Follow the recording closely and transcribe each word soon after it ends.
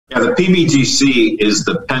Yeah, the PBGC is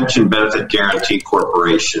the Pension Benefit Guaranty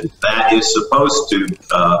Corporation. That is supposed to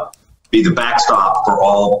be the backstop for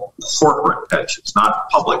all corporate pensions, not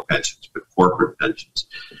public pensions, but corporate pensions.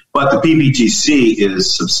 But the PBGC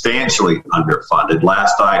is substantially underfunded.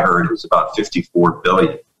 Last I heard, it was about $54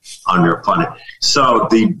 billion underfunded. So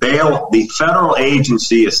the federal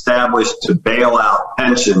agency established to bail out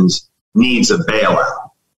pensions needs a bailout.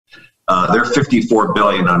 They're $54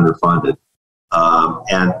 billion underfunded.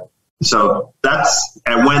 And so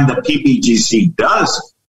and when the PBGC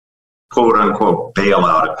does, quote unquote, bail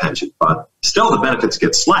out a pension fund, still the benefits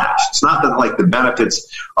get slashed. It's not that like the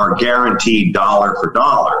benefits are guaranteed dollar for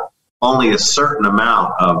dollar. Only a certain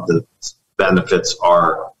amount of the benefits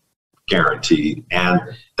are guaranteed. And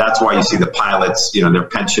that's why you see the pilots, their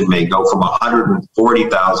pension may go from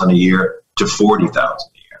 $140,000 a year to $40,000 a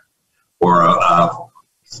year. Or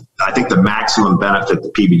I think the maximum benefit the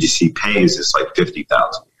PBGC pays is like $50,000 a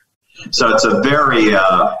year. So it's a very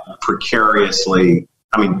precariously,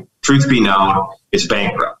 truth be known, it's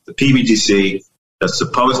bankrupt. The PBGC, that's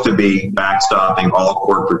supposed to be backstopping all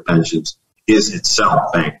corporate pensions, is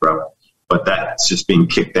itself bankrupt, but that's just being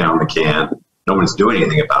kicked down the can. No one's doing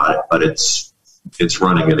anything about it, but it's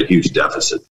running at a huge deficit.